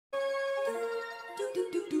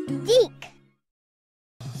DIC.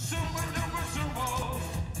 Super Duper Sumos!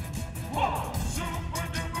 Whoa! Super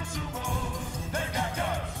Duper Sumos! They got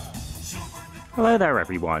us! Hello there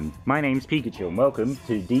everyone, my name's Pikachu and welcome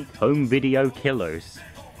to DIC Home Video Killers.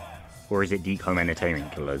 Or is it DIC Home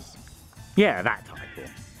Entertainment Killers? Yeah, that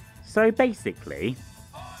title. So basically,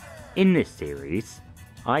 in this series,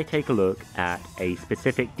 I take a look at a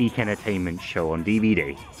specific DIC Entertainment show on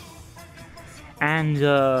DVD.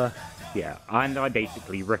 And yeah, and I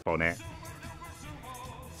basically riff on it.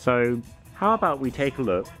 So, how about we take a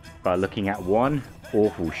look by looking at one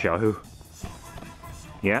awful show.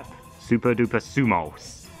 Yep, Super Duper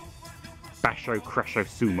Sumos. Basho Crasho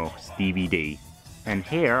Sumos DVD. And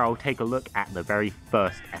here I'll take a look at the very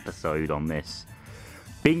first episode on this.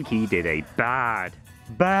 Binky did a bad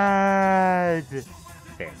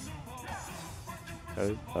thing.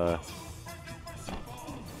 So,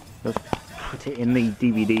 let's put it in the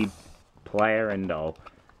DVD player and I'll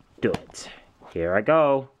do it. Here I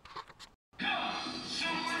go.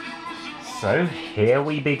 So, here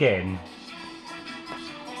we begin.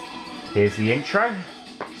 Here's the intro.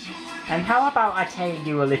 And how about I tell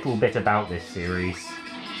you a little bit about this series?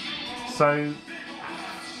 So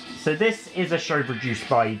this is a show produced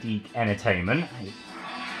by DIC Entertainment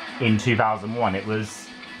in 2001. It was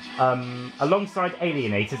alongside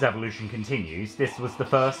Alienators Evolution Continues. This was the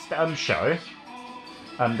first show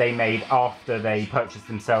they made after they purchased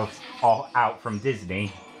themselves out from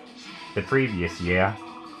Disney the previous year.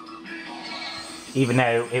 Even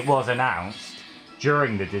though it was announced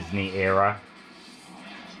during the Disney era.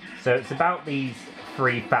 So it's about these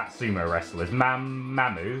three fat sumo wrestlers.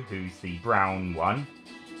 Mamu, who's the brown one.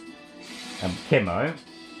 Kimmo,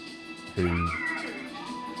 who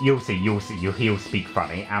you'll see, he'll speak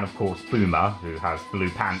funny. And of course Boomer, who has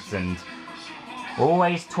blue pants and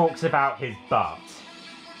always talks about his butt.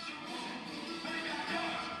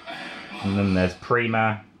 And then there's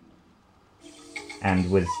Prima and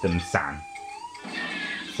Wisdom San.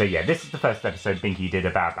 So yeah, this is the first episode Binky did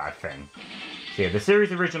a bad thing. So yeah, the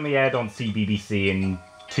series originally aired on CBBC in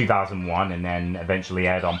 2001 and then eventually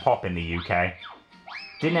aired on Pop in the UK.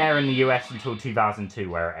 Didn't air in the US until 2002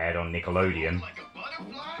 where it aired on Nickelodeon. Like a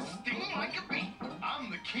butterfly, sting like a bee.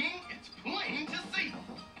 I'm the king, it's plain to see.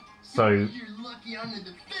 So,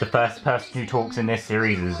 the first person who talks in this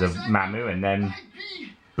series is of Mamu and then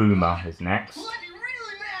Boomer is next. Well, I'd be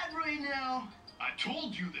really mad right now. I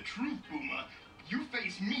told you the truth, Boomer. You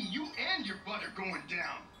face me, you and your butt are going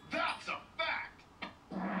down. That's a fact.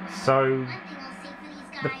 So,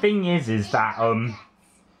 the thing is that,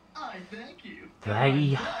 Thank you.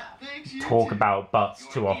 they talk about butts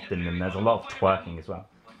too often and there's a lot of twerking as well.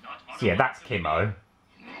 So yeah, that's Kimmo.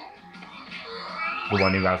 The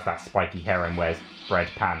one who has that spiky hair and wears red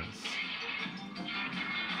pants.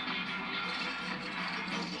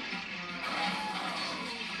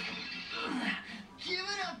 Give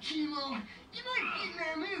it up, Kimo. You might beat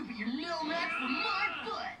Mamu, but you're no match for my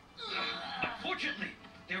butt. Fortunately,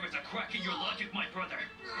 there is a crack in your logic, my brother.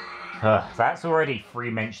 That's already 3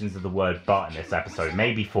 mentions of the word butt in this episode,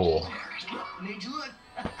 maybe 4. Made you look.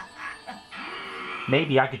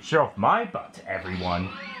 Maybe I could show off my butt to everyone.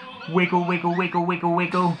 Wiggle, wiggle, wiggle, wiggle,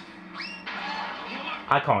 wiggle.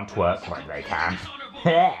 I can't twerk like they can.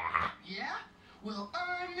 Yeah? Well,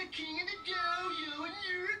 I'm the king of the dojo and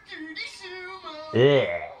you're a dirty sumo.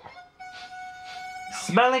 Ugh.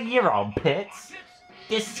 Smelling your armpits?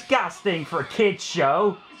 Disgusting for a kid's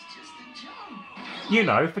show. It's just a joke. You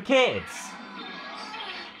know, for kids.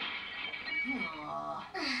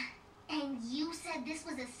 And you said this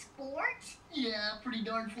was a sport? Yeah, pretty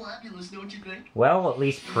darn fabulous, don't you think? Well, at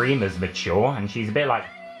least Prima's mature, and she's a bit like...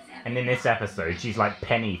 And in this episode, she's like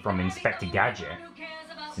Penny from Inspector Gadget.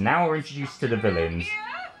 So now we're introduced to the villains.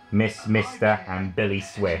 Miss, Mister, and Billy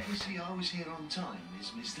Swift. We always hit on time,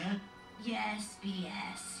 Miss Mister. Yes,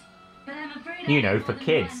 BS. But I'm afraid You know, for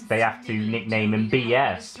kids, they have to nickname him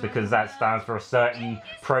BS, because that stands for a certain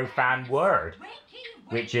profane word.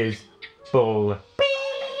 Which is... Bull...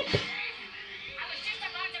 Beep!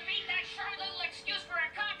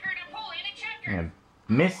 Yeah,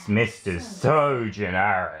 Miss Mister's so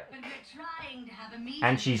generic.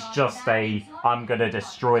 And she's just a, I'm gonna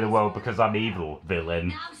destroy the world because I'm evil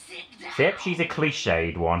villain. Except she's a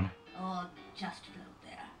cliched one. Oh, just float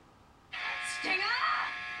there. Stinger!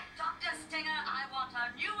 Dr. Stinger, I want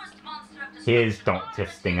our newest monster of destruction. Here's Dr.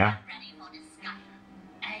 Stinger.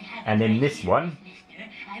 And in this one,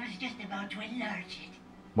 I was just about to enlarge it.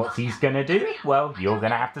 what's he's gonna do? Well, you're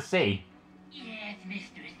gonna have to see. Yes,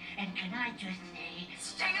 mistress, and can I just say...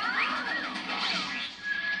 Stinger!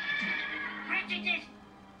 Prejudice!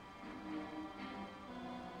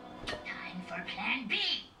 time for Plan B.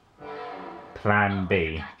 Plan B. I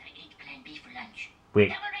forgot I ate Plan B for lunch. Wait,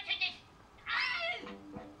 Never mentioned it.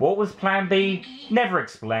 Ah! what was Plan B? Never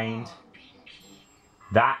explained.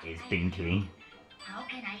 Binky. That is Binky. How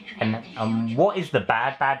can I And drink the huge what is the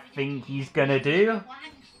bad thing he's gonna do? ones?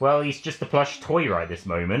 Well, he's just a plush toy right this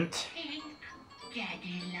moment. Pink.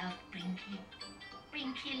 Daddy loved Binky.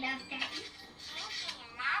 Binky loved Daddy.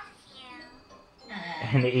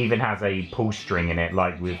 And it even has a pull string in it,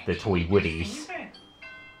 like with the toy Woodies.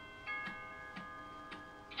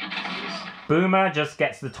 Boomer just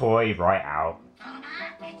gets the toy right out.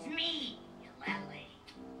 It's me, Lovely.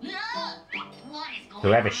 What is going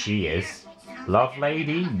Whoever on she here? is. Love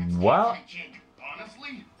lady? What?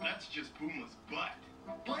 Honestly, that's just Puma's butt.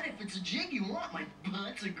 But if it's a jig you want, my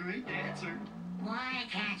butt's a great dancer. Why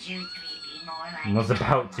can't you three be more like Was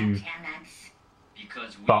about to lieutenants?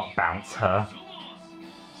 Because we butt bounce her. Sumos.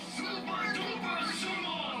 Super Duper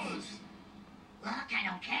Sumos! Look, I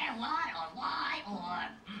don't care what or why or...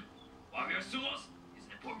 Why we are Sumos is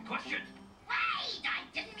an important question. Wait! I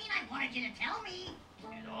didn't mean I wanted you to tell me.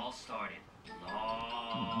 It all started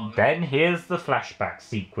long Then here's the flashback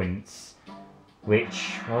sequence,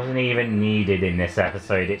 which wasn't even needed in this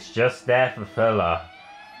episode. It's just there for filler.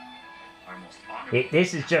 our most honorable.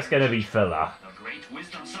 This is just gonna be filler. The great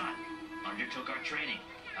wisdom son undertook our training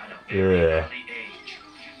at a very Ugh. early age.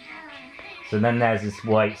 So then there's this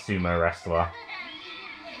white sumo wrestler.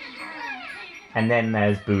 And then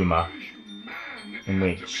there's Boomer. In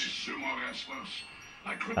which...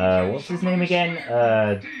 what's his name again?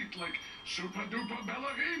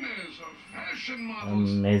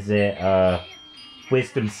 Is it,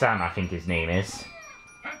 Wisdom Sam, I think his name is.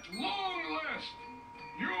 At long last,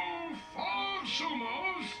 you four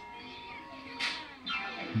Sumos.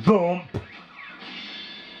 Boom!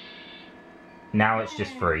 Now it's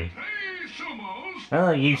just free. Hey, Sumos.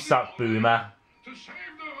 Oh, you suck, Boomer. To save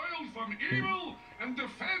the world from evil and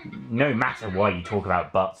defend. No matter why you talk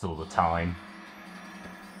about butts all the time.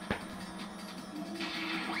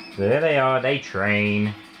 So there they are, they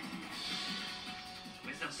train.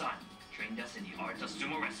 Wisdom son trained us in the art of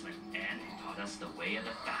sumo wrestling and taught us the way of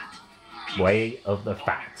the fat. Way of the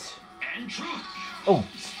fat. And truth. Oh,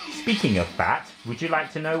 speaking of fat, would you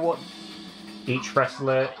like to know what each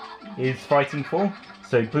wrestler is fighting for?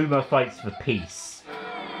 So Boomer fights for peace,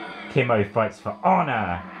 Kimmo fights for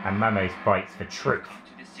honor, and Momo fights for truth. Come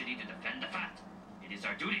to this city to defend the fat. It is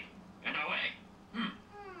our duty and our way.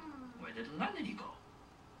 Where did Lady go?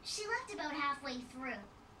 She left about halfway through.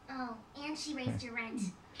 Oh, and she raised her rent.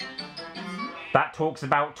 That talks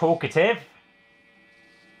about talkative.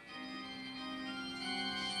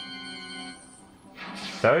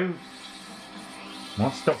 So,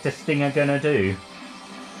 what's Dr. Stinger gonna do?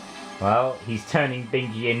 Well, he's turning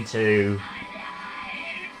Binky into...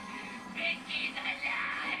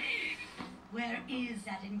 Where is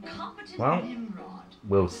that incompetent Well. Nimrod?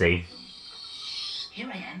 We'll see. Here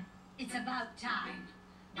I am. It's about time.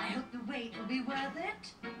 I hope the wait will be worth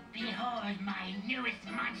it. Behold my newest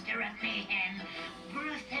monster of mayhem,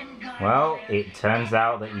 Bruce. Well, it turns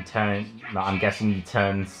out that I'm guessing he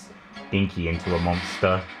turns Binky into a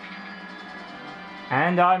monster.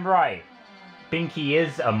 And I'm right. Binky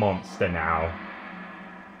is a monster now.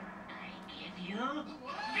 I give you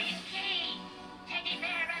Binky, teddy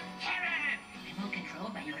bear of terror, remote control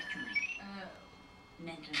by yours truly.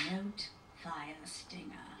 Mental note, fire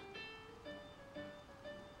stinger.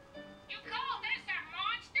 You call this a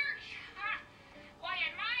monster? Why,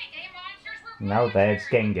 in my day, monsters were Now there's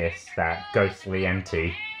Genghis, that ghostly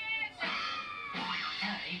entity.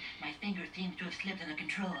 Sorry, my finger seems to have slipped on the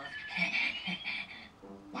controls.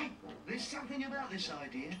 Wait, there's something about this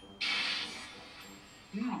idea.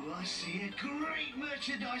 Ooh, I see a great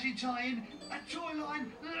merchandising tie-in. A toy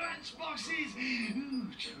line, lunchboxes. Ooh,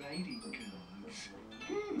 trading cards.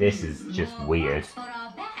 This is just weird. For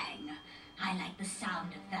our bang. I like the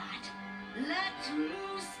sound of that. Let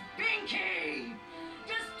loose Binky!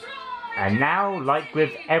 Destroy! And now, like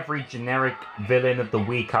with every generic villain of the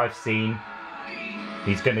week I've seen,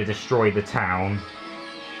 he's gonna destroy the town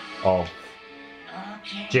of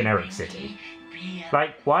Okay, Generic City. be a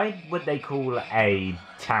Like, why would they call a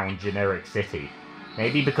town Generic City?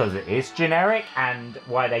 Maybe because it is generic, and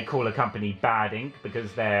why they call a company Bad Inc.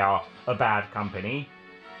 because they are a bad company.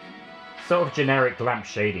 Sort of generic lamp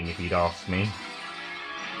shading, if you'd ask me.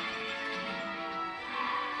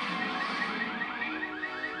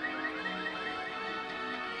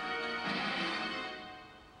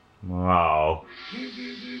 Wow.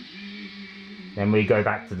 Then we go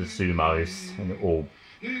back to the sumos, and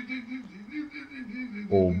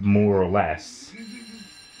or more or less.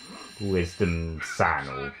 Wisdom San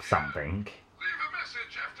or something. Leave a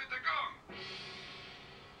message after the gong.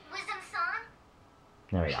 Wisdom Son?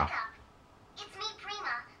 There we Pick are. up. It's me,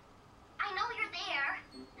 Prima. I know you're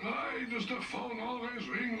there. Why does the phone always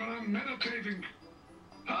ring when I'm meditating?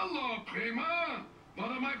 Hello, Prima. What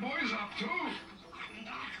are my boys up to?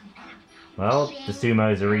 Well, the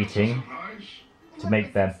Sumos are eating Surprise. to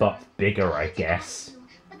make their butts bigger, I guess.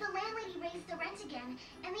 But the landlady raised the rent again,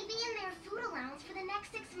 and they'd be in their food allowance for the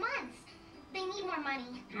next 6 months. They need more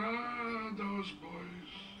money. Ah, those boys.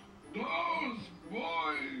 Those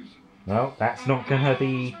boys. Well, that's not gonna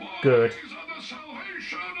be good. Those boys are the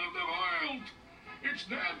salvation of the world. It's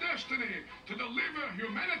their destiny to deliver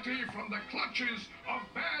humanity from the clutches of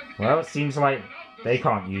bad. Well, it seems like they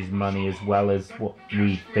can't use money as well as what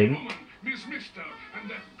we think. Miss Mister and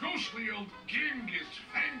that ghostly old Genghis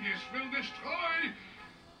Fangus will destroy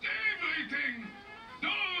everything.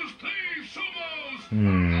 Those 3 Sumos are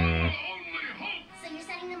our only hope. So you're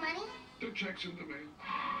sending the money? The check's in the mail.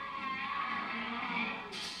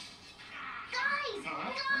 Guys!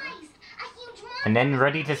 Guys! A huge monster! And then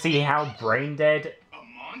ready to see how brain dead A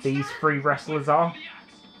monster? these 3 wrestlers are?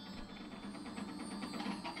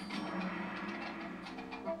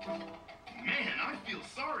 Man, I feel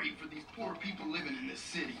sorry for these poor people living in this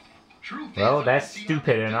city. Truth Well, is, I they're can see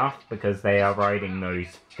stupid how- enough because they are riding those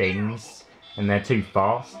things and they're too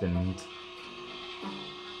fast and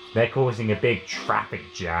they're causing a big traffic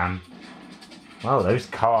jam. Well, those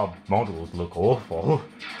car models look awful.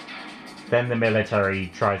 Then the military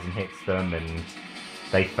tries and hits them and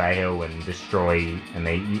they fail and destroy, and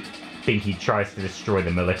Binky tries to destroy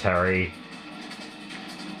the military.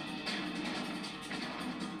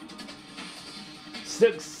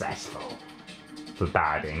 Successful for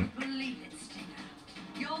badding. Believe it, Stinger.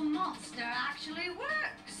 Your monster actually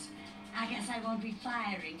works. I guess I won't be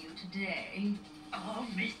firing you today. Oh,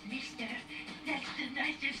 Mister, that's the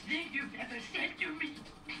nicest thing you've ever said to me.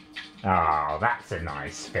 Oh, that's a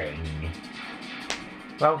nice thing.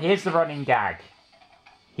 Well, here's the running gag.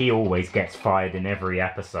 He always gets fired in every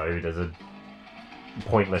episode as a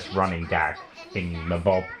pointless running gag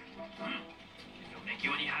thingamabob. If it'll make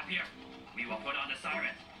you any happier, we will put on the siren.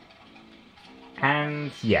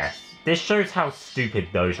 And yes, this shows how stupid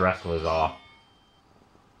those wrestlers are.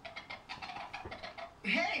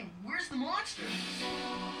 Hey, where's the monster?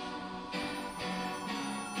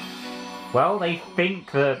 Well, they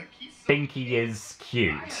think that Binky is I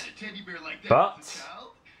cute, had a teddy bear like that but as a child.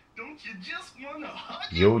 Don't you just want to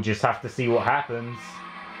hug it? you'll just have to see what happens.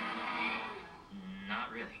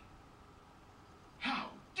 Not really. How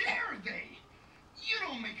dare they? You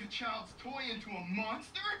don't make a child's toy into a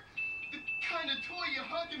monster. The kind of toy you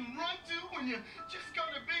hug and run to when you just got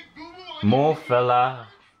a big boo-boo on More your knee. filler.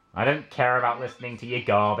 I don't care about listening to your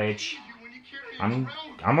garbage. When you carry him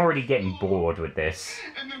around. I'm already getting bored with this.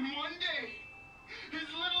 And then one day, his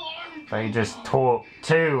little arm They goes just off. talk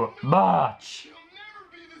too much. He'll never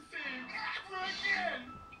be the same ever again.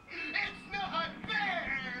 It's not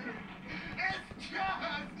fair. It's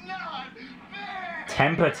just not fair.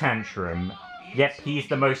 Temper tantrum. Yep, he's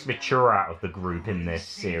the most mature out of the group in this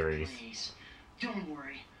series. Please. Don't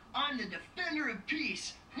worry. I'm the defender of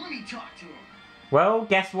peace. Let me talk to him. Well,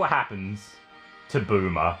 guess what happens to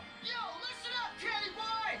Boomer? Yo, listen up, Teddy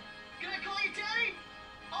boy! Can I call you Teddy?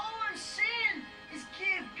 All I'm saying is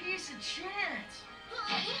give peace a chance.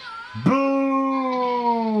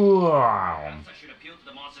 Boom! Perhaps I should appeal to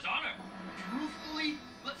the monster's honor. Truthfully,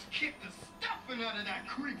 let's kick the stuffing out of that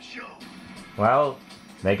creep show. Well,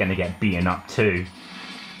 they're gonna get beaten up too.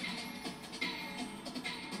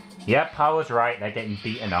 Yep, I was right, they're getting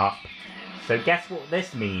beaten up. So guess what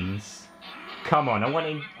this means? Come on, I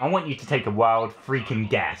want you to take a wild freaking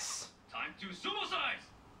guess. Time to sumo size.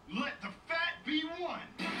 Let the fat be one.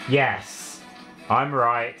 Yes, I'm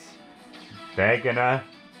right. They're gonna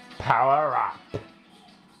power up.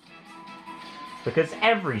 Because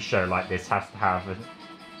every show like this has to have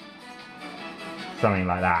something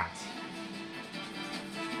like that.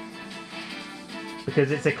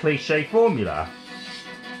 Because it's a cliche formula.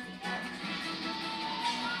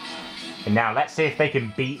 And now let's see if they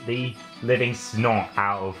can beat the living snot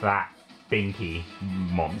out of that Binky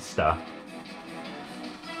monster.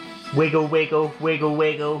 Wiggle, wiggle, wiggle,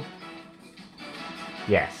 wiggle.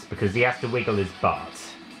 Yes, because he has to wiggle his butt.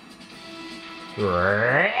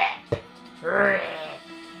 Rip, rip,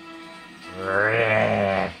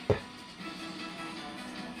 rip.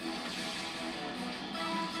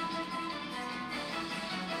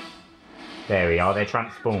 There we are, they're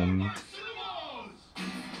transformed. Sumos!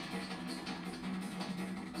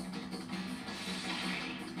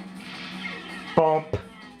 Bump.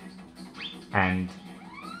 And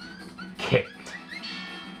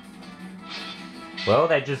Well,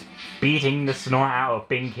 they're just beating the snot out of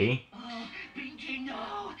Binky. Oh, Binky,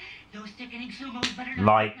 no! Those sickening Sumos better not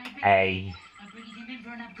Like break my a... I'm bringing him in for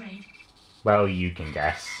an upgrade. Well, you can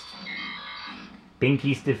guess.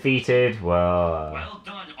 Binky's defeated, well... Well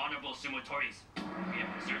done, honorable Sumotoris. We have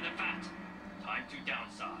preserved the fat. Time to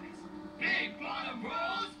downsize. Big bottom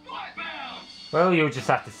rolls, butt bounce! Well, you'll just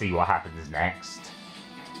have to see what happens next.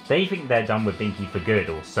 They think they're done with Binky for good,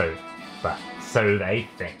 or so... But, so they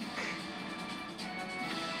think.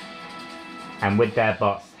 And with their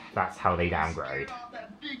bots, that's how they downgrade.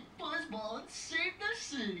 That big fuzzball and save the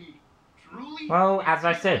city. Truly. Well, as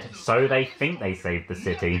I said, so they think they saved the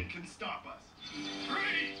city. Nothing can stop us.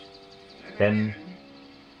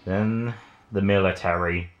 Then the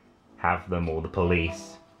military have them, or the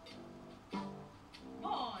police.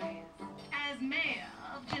 Boys, as mayor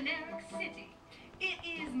of Generic City, it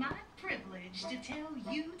is my privilege to tell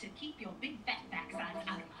you to keep your big fat backsides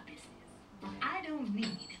out of my business. I don't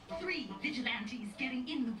need 3 vigilantes getting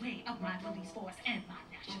in the way of my police force and my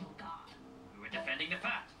National Guard. We were defending the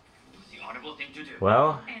fat. It was the honorable thing to do.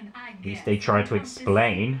 Well, And I at least guess they try to you want this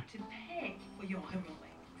explain. to pay for your heroics.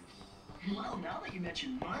 Well, now that you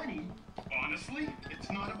mention money, Honestly,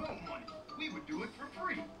 it's not about money. We would do it for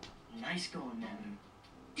free. nice going, man.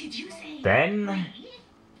 Did you say Then, free?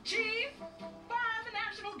 Chief, by the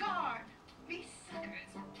National Guard. These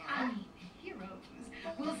suckers, I mean heroes,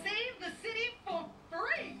 will save the city for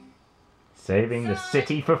free. saving the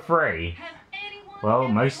city for free. Has anyone Well,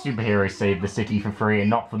 ever most told superheroes you save the city for free and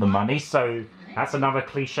not for the money, so that's another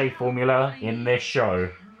cliche formula in this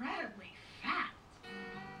show. incredibly fat?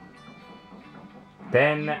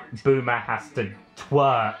 Then Boomer has to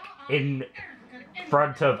twerk in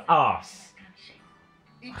front of us.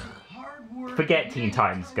 It's hard work. Forget Teen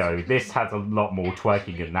Titans Go. This has a lot more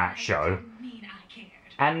twerking in that show. Mean I cared.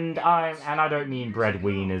 And I don't mean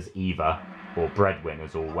breadwinners either, or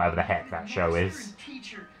breadwinners, or whatever the heck that show is.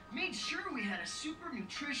 Teacher made sure we had a super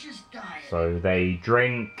nutritious diet. So they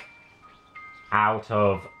drink out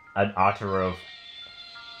of an utter of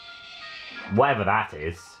whatever that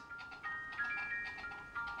is.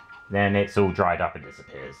 Then it's all dried up and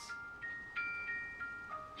disappears.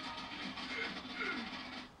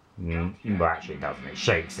 Well, actually it doesn't. It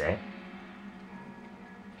shakes it.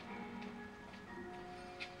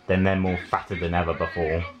 Then they're more fatter than ever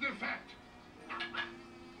before. Of the fat.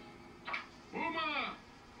 Boomer,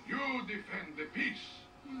 you defend the peace.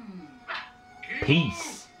 Kingo,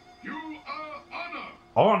 Peace. You are honor.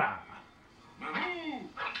 Honor. Mahoo,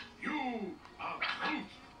 you are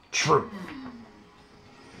truth. Truth.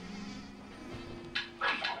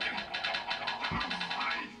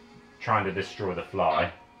 Trying to destroy the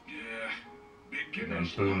fly. Yeah, big And then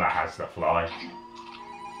Guinness. Boomer has the fly.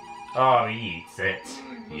 Oh, he eats it.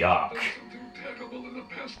 Yuck. Something terrible in a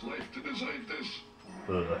past life to deserve this.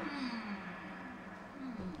 Ugh.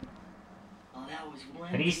 Oh, that was one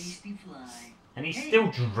And he's- tasty fly. And he's Hey, still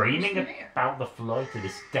dreaming who's there? about the fly to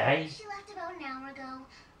this day. She left about an hour ago.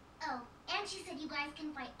 Oh, and she said you guys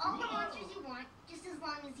can fight all the monsters you want, just as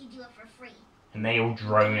long as you do it for free. And they all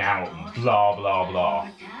drone out and blah blah blah.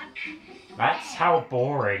 That's how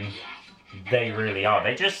boring they really are.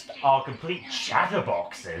 They just are complete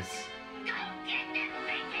chatterboxes. Go get them,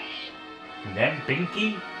 Binky! And then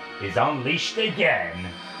Binky is unleashed again.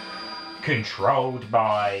 Controlled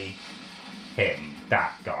by him,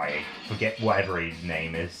 that guy. Forget whatever his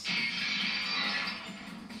name is.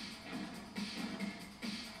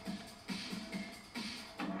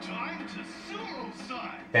 Time to sumo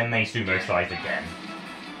side. Then they sumo size again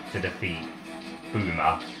to defeat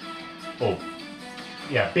Boomer. Oh,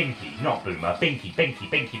 yeah, Binky, not Boomer. Binky, Binky,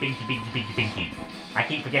 Binky, Binky, Binky, Binky, Binky. I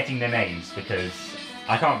keep forgetting their names because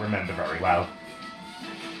I can't remember very well.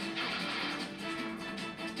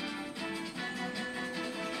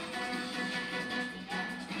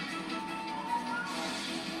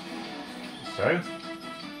 So,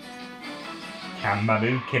 can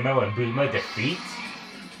Mamu, Kimmo, and Boomer defeat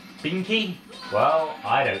Binky? Well,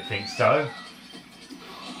 I don't think so.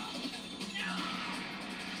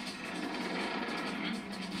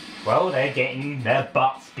 Well, they're getting their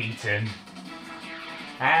butts beaten.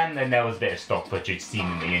 And then there was a bit of stock footage seen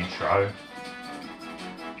in the intro.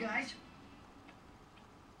 Guys,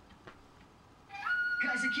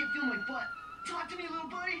 I can't feel my butt. Talk to me, little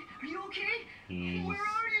buddy. Are you okay? He's Where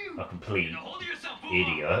are you? a complete Get a hold of yourself, Boomer.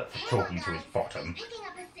 idiot for talking to his bottom. Picking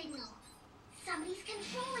up a signal. Somebody's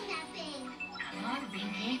controlling that thing. Come on,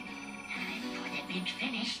 Binky. Time for the big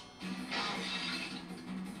finish.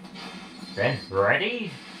 Then,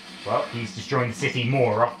 ready? Well, he's destroying the city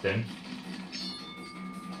more often.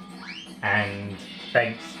 And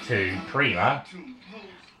thanks to Prima,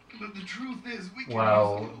 But the truth is, we can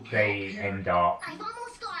well, use a little they help here. end up... I've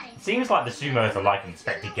almost got it. Seems like the Sumos are like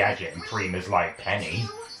Inspector Gadget and Prima's like Penny.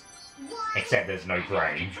 2, 1. Except there's no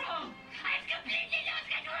brain. Control. I've completely lost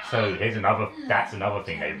control. So here's another, that's another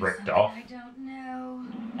thing they ripped off. I don't know.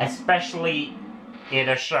 Especially in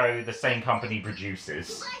a show the same company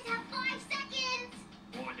produces. You guys have 5 seconds.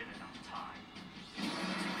 More than enough time.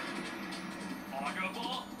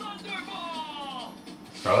 Audible Thunderball!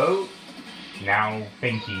 So, now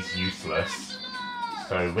Binky's useless.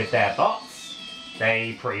 So with their bots,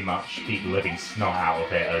 they pretty much beat the living snot out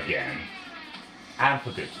of it again. And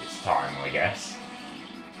for good this time, I guess.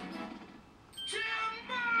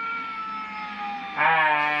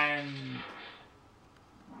 And...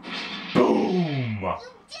 boom! You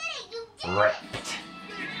did it! You did it! Ripped.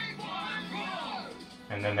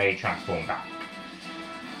 And then they transform back.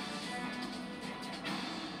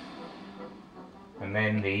 And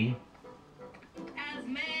then the As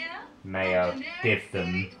mayor, mayor of Generic give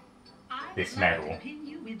them City, I would this like medal. to pin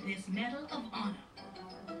you with this medal of honor.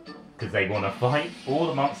 because they want to fight all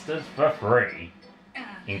the monsters for free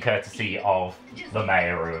in courtesy of the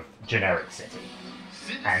mayor of Generic City.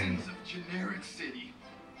 And- Citizens of Generic City.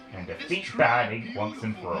 And This defeat truly Batty once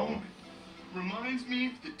and for beautiful all. moment reminds me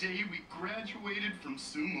of the day we graduated from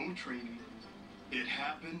sumo training. It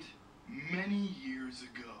happened many years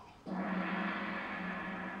ago.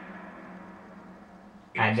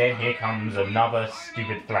 And then here comes another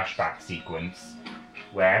stupid flashback sequence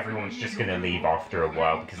where everyone's just gonna leave after a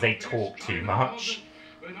while because they talk too much,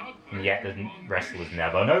 and yet the wrestlers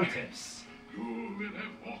never notice. You will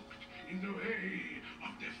have walked in the way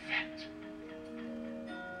of defeat.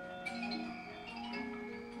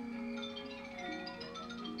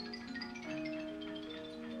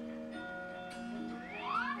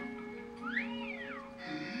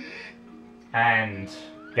 And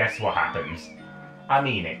guess what happens? I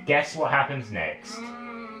mean it, guess what happens next?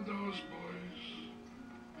 Those boys.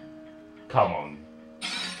 Come on.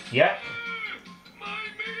 Yep, My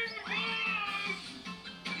main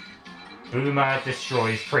boss! Boomer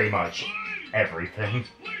destroys pretty much everything.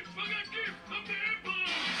 Wait for the gift of the Emperor!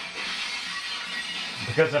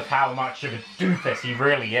 Because of how much of a doofus he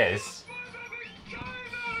really is. China!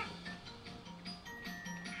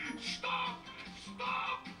 Stop!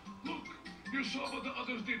 Stop! Look, you saw what the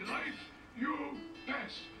others did, right? You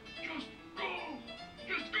pass. Just go!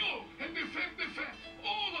 Just go and defend the fat!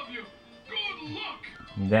 All of you! Good luck!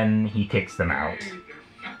 Then he kicks them out. May the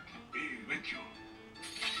fat be with you.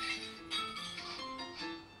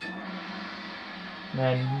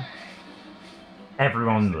 Then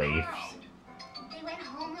everyone leaves. They went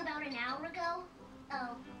home about an hour ago.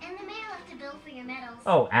 Oh, and the mayor left a bill for your medals.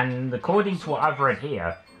 Oh, and according to what I've read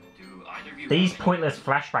here, Do either of you these pointless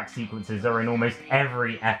flashback sequences are in almost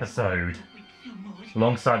every episode.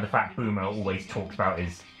 Alongside the fact Boomer always talks about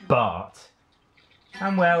his Bart.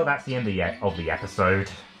 And well, that's the end of the episode.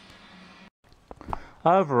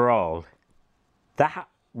 Overall, that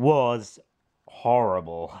was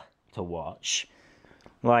horrible to watch.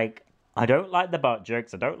 Like, I don't like the butt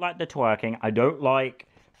jokes, I don't like the twerking, I don't like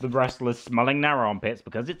the wrestlers smelling their armpits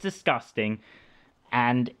because it's disgusting.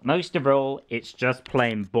 And most of all, it's just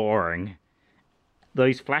plain boring.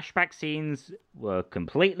 Those flashback scenes were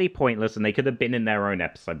completely pointless and they could have been in their own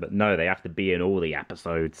episode, but no, they have to be in all the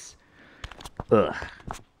episodes. Ugh.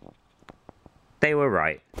 They were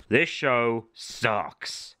right. This show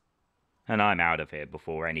sucks. And I'm out of here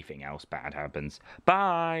before anything else bad happens.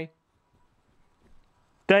 Bye!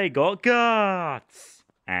 They got guts!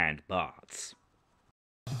 And butts.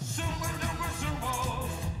 Super duper sumo!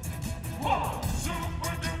 Whoa!